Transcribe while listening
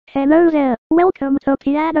Hello there, welcome to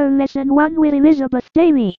Piano Lesson 1 with Elizabeth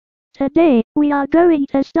Daly. Today, we are going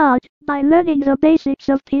to start by learning the basics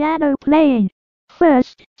of piano playing.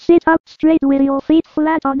 First, sit up straight with your feet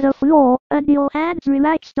flat on the floor and your hands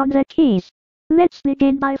relaxed on the keys. Let's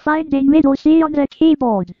begin by finding middle C on the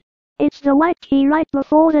keyboard. It's the white key right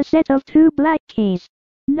before the set of two black keys.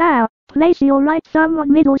 Now, place your right thumb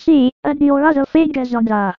on middle C and your other fingers on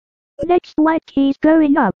the next white keys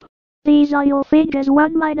going up. These are your fingers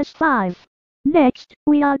 1-5. Next,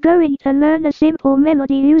 we are going to learn a simple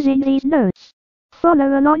melody using these notes.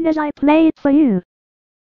 Follow along as I play it for you.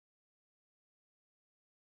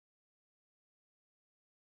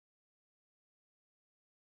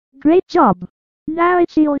 Great job! Now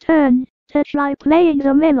it's your turn to try playing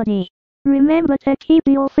the melody. Remember to keep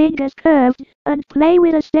your fingers curved and play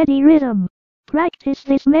with a steady rhythm. Practice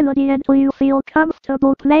this melody until you feel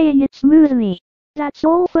comfortable playing it smoothly. That's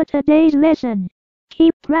all for today's lesson.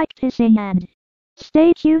 Keep practicing and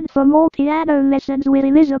stay tuned for more piano lessons with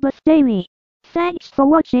Elizabeth Daly. Thanks for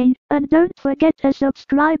watching, and don't forget to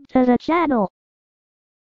subscribe to the channel.